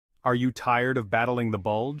Are you tired of battling the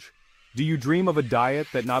bulge? Do you dream of a diet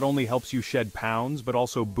that not only helps you shed pounds but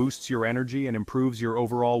also boosts your energy and improves your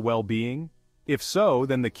overall well-being? If so,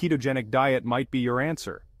 then the ketogenic diet might be your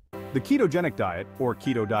answer. The ketogenic diet, or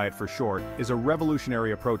keto diet for short, is a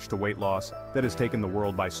revolutionary approach to weight loss that has taken the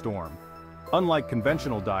world by storm. Unlike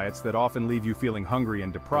conventional diets that often leave you feeling hungry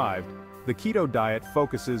and deprived, the keto diet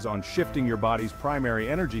focuses on shifting your body's primary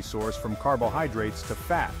energy source from carbohydrates to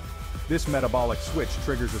fat. This metabolic switch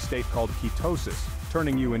triggers a state called ketosis,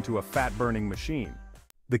 turning you into a fat-burning machine.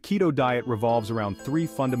 The keto diet revolves around three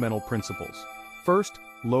fundamental principles. First,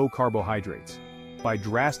 low carbohydrates. By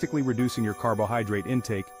drastically reducing your carbohydrate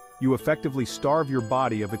intake, you effectively starve your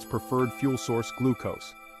body of its preferred fuel source,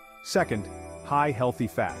 glucose. Second, high healthy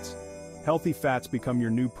fats. Healthy fats become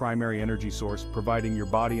your new primary energy source, providing your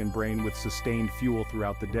body and brain with sustained fuel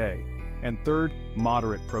throughout the day. And third,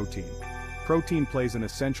 moderate protein. Protein plays an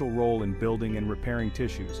essential role in building and repairing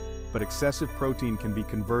tissues, but excessive protein can be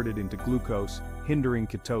converted into glucose, hindering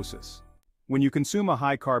ketosis. When you consume a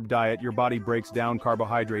high-carb diet, your body breaks down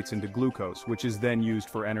carbohydrates into glucose, which is then used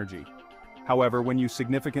for energy. However, when you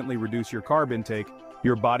significantly reduce your carb intake,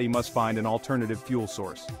 your body must find an alternative fuel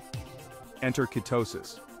source. Enter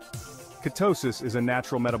ketosis. Ketosis is a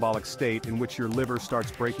natural metabolic state in which your liver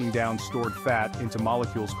starts breaking down stored fat into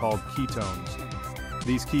molecules called ketones.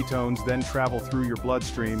 These ketones then travel through your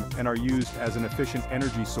bloodstream and are used as an efficient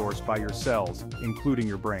energy source by your cells, including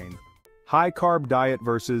your brain. High-carb diet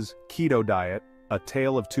versus keto diet, a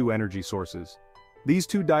tale of two energy sources. These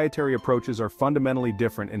two dietary approaches are fundamentally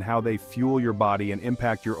different in how they fuel your body and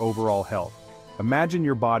impact your overall health. Imagine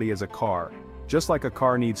your body as a car. Just like a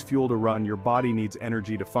car needs fuel to run, your body needs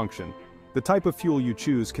energy to function. The type of fuel you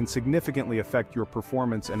choose can significantly affect your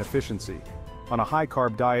performance and efficiency. On a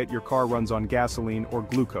high-carb diet, your car runs on gasoline or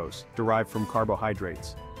glucose, derived from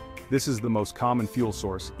carbohydrates. This is the most common fuel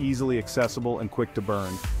source, easily accessible and quick to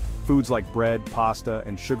burn. Foods like bread, pasta,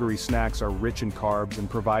 and sugary snacks are rich in carbs and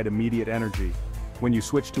provide immediate energy. When you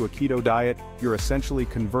switch to a keto diet, you're essentially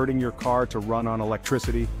converting your car to run on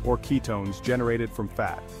electricity or ketones generated from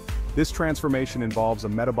fat. This transformation involves a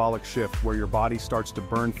metabolic shift where your body starts to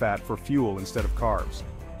burn fat for fuel instead of carbs.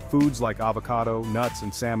 Foods like avocado, nuts,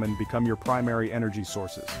 and salmon become your primary energy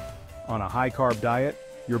sources. On a high-carb diet,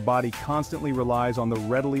 your body constantly relies on the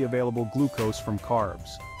readily available glucose from carbs.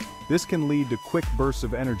 This can lead to quick bursts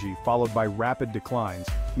of energy followed by rapid declines,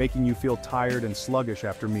 making you feel tired and sluggish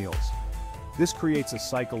after meals. This creates a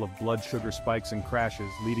cycle of blood sugar spikes and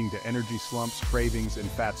crashes, leading to energy slumps, cravings, and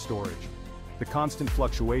fat storage. The constant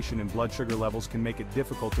fluctuation in blood sugar levels can make it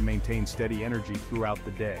difficult to maintain steady energy throughout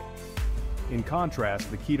the day. In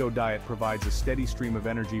contrast, the keto diet provides a steady stream of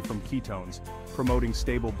energy from ketones, promoting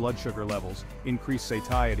stable blood sugar levels, increased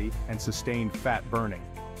satiety, and sustained fat burning.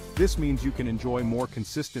 This means you can enjoy more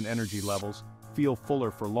consistent energy levels, feel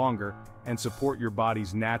fuller for longer, and support your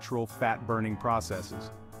body's natural fat-burning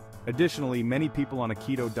processes. Additionally, many people on a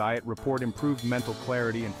keto diet report improved mental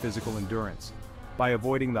clarity and physical endurance. By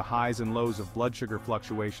avoiding the highs and lows of blood sugar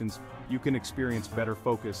fluctuations, you can experience better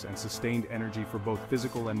focus and sustained energy for both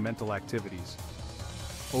physical and mental activities.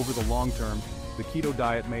 Over the long term, the keto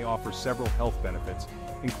diet may offer several health benefits,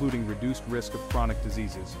 including reduced risk of chronic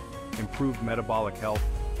diseases, improved metabolic health,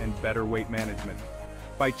 and better weight management.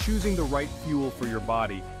 By choosing the right fuel for your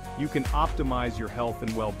body, you can optimize your health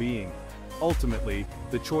and well-being. Ultimately,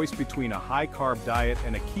 the choice between a high-carb diet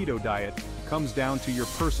and a keto diet comes down to your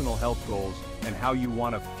personal health goals and how you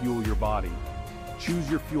want to fuel your body. Choose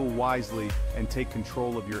your fuel wisely and take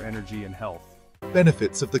control of your energy and health.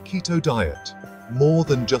 Benefits of the keto diet: more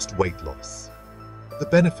than just weight loss. The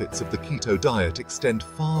benefits of the keto diet extend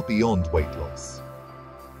far beyond weight loss.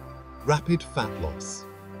 Rapid fat loss.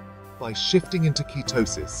 By shifting into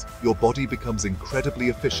ketosis, your body becomes incredibly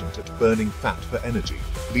efficient at burning fat for energy,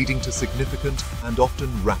 leading to significant and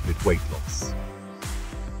often rapid weight loss.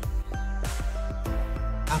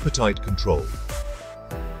 Appetite control.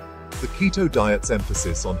 The keto diet's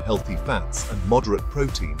emphasis on healthy fats and moderate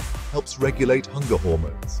protein helps regulate hunger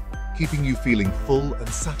hormones, keeping you feeling full and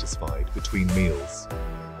satisfied between meals.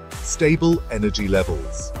 Stable energy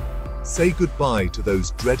levels. Say goodbye to those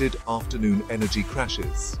dreaded afternoon energy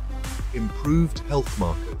crashes. Improved health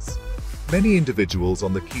markers. Many individuals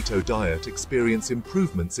on the keto diet experience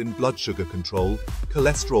improvements in blood sugar control,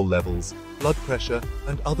 cholesterol levels, blood pressure,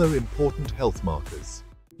 and other important health markers.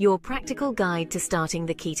 Your practical guide to starting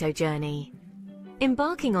the keto journey.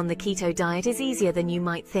 Embarking on the keto diet is easier than you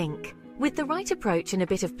might think. With the right approach and a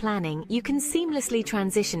bit of planning, you can seamlessly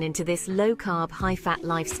transition into this low-carb, high-fat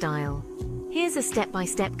lifestyle. Here's a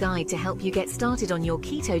step-by-step guide to help you get started on your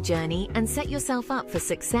keto journey and set yourself up for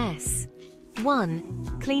success.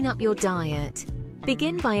 1. Clean up your diet.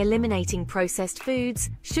 Begin by eliminating processed foods,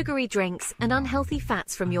 sugary drinks, and unhealthy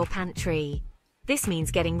fats from your pantry. This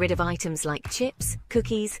means getting rid of items like chips,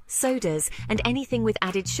 cookies, sodas, and anything with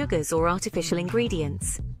added sugars or artificial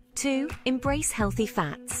ingredients. 2. Embrace healthy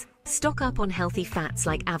fats. Stock up on healthy fats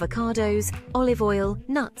like avocados, olive oil,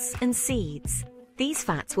 nuts, and seeds. These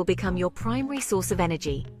fats will become your primary source of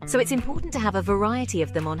energy, so it's important to have a variety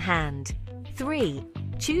of them on hand. 3.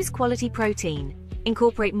 Choose quality protein.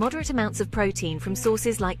 Incorporate moderate amounts of protein from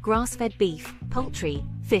sources like grass-fed beef, poultry,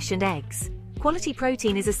 fish, and eggs. Quality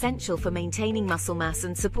protein is essential for maintaining muscle mass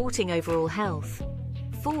and supporting overall health.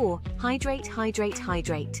 4. Hydrate, hydrate,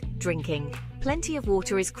 hydrate. Drinking. Plenty of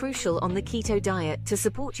water is crucial on the keto diet to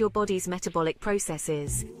support your body's metabolic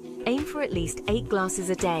processes. Aim for at least 8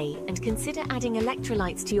 glasses a day and consider adding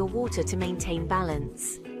electrolytes to your water to maintain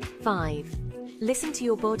balance. 5. Listen to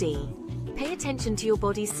your body. Pay attention to your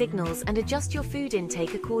body's signals and adjust your food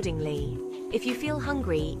intake accordingly. If you feel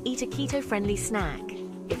hungry, eat a keto-friendly snack.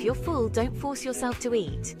 If you're full, don't force yourself to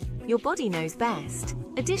eat. Your body knows best.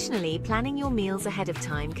 Additionally, planning your meals ahead of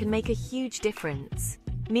time can make a huge difference.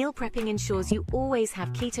 Meal prepping ensures you always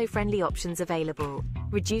have keto-friendly options available,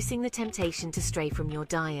 reducing the temptation to stray from your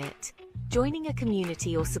diet. Joining a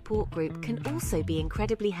community or support group can also be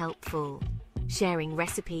incredibly helpful. Sharing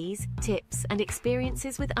recipes, tips, and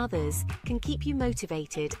experiences with others can keep you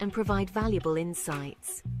motivated and provide valuable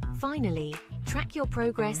insights. Finally, track your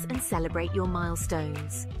progress and celebrate your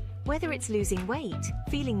milestones. Whether it's losing weight,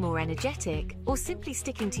 feeling more energetic, or simply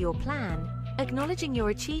sticking to your plan, acknowledging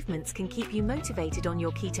your achievements can keep you motivated on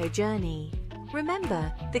your keto journey.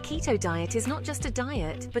 Remember, the keto diet is not just a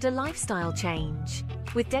diet, but a lifestyle change.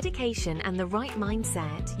 With dedication and the right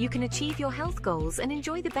mindset, you can achieve your health goals and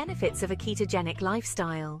enjoy the benefits of a ketogenic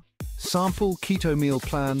lifestyle. Sample keto meal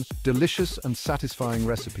plan, delicious and satisfying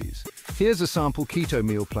recipes. Here's a sample keto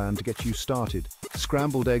meal plan to get you started.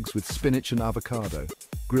 Scrambled eggs with spinach and avocado.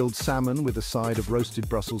 Grilled salmon with a side of roasted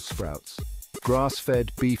Brussels sprouts.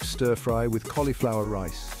 Grass-fed beef stir-fry with cauliflower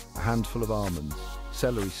rice. A handful of almonds.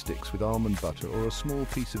 Celery sticks with almond butter or a small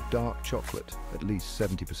piece of dark chocolate, at least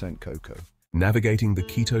 70% cocoa. Navigating the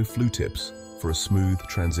keto flu tips for a smooth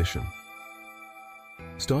transition.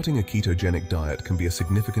 Starting a ketogenic diet can be a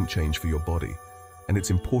significant change for your body, and it's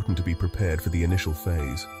important to be prepared for the initial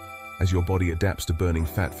phase. As your body adapts to burning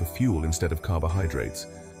fat for fuel instead of carbohydrates,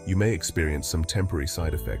 you may experience some temporary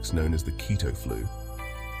side effects known as the keto flu.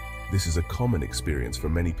 This is a common experience for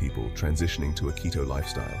many people transitioning to a keto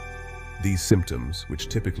lifestyle. These symptoms, which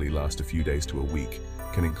typically last a few days to a week,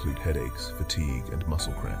 can include headaches, fatigue, and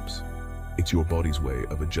muscle cramps. It's your body's way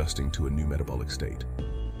of adjusting to a new metabolic state.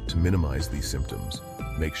 To minimize these symptoms,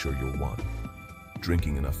 make sure you're 1.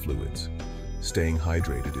 Drinking enough fluids. Staying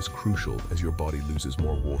hydrated is crucial as your body loses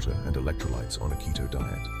more water and electrolytes on a keto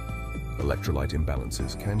diet. Electrolyte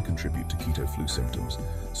imbalances can contribute to keto flu symptoms,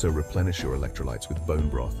 so replenish your electrolytes with bone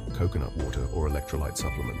broth, coconut water, or electrolyte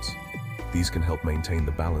supplements. These can help maintain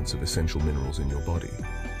the balance of essential minerals in your body.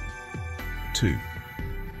 2.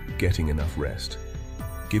 Getting enough rest.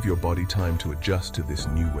 Give your body time to adjust to this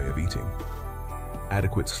new way of eating.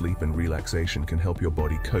 Adequate sleep and relaxation can help your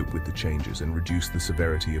body cope with the changes and reduce the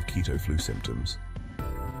severity of keto flu symptoms.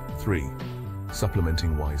 3.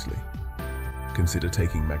 Supplementing wisely. Consider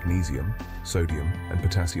taking magnesium, sodium, and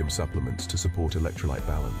potassium supplements to support electrolyte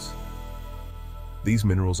balance. These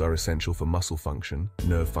minerals are essential for muscle function,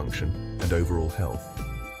 nerve function, and overall health,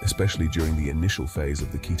 especially during the initial phase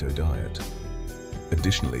of the keto diet.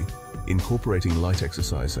 Additionally, incorporating light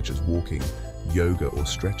exercise such as walking, yoga, or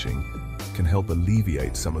stretching can help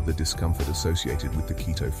alleviate some of the discomfort associated with the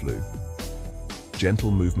keto flu.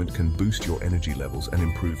 Gentle movement can boost your energy levels and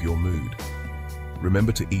improve your mood.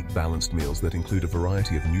 Remember to eat balanced meals that include a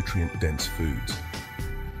variety of nutrient-dense foods.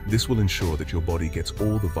 This will ensure that your body gets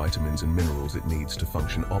all the vitamins and minerals it needs to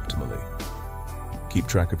function optimally. Keep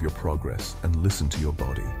track of your progress and listen to your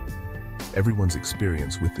body. Everyone's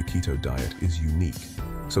experience with the keto diet is unique,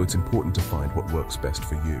 so it's important to find what works best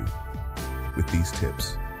for you. With these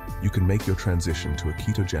tips, you can make your transition to a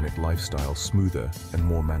ketogenic lifestyle smoother and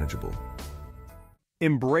more manageable.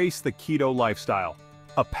 Embrace the keto lifestyle,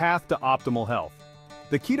 a path to optimal health.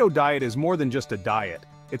 The keto diet is more than just a diet.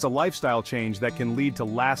 It's a lifestyle change that can lead to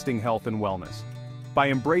lasting health and wellness. By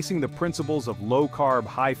embracing the principles of low-carb,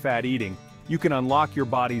 high-fat eating, you can unlock your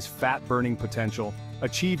body's fat-burning potential,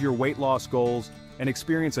 achieve your weight loss goals, and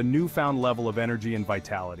experience a newfound level of energy and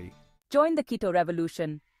vitality. Join the Keto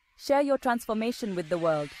Revolution. Share your transformation with the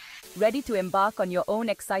world. Ready to embark on your own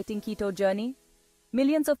exciting keto journey?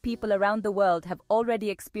 Millions of people around the world have already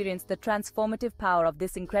experienced the transformative power of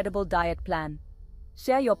this incredible diet plan.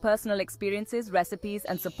 Share your personal experiences, recipes,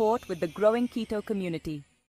 and support with the growing keto community.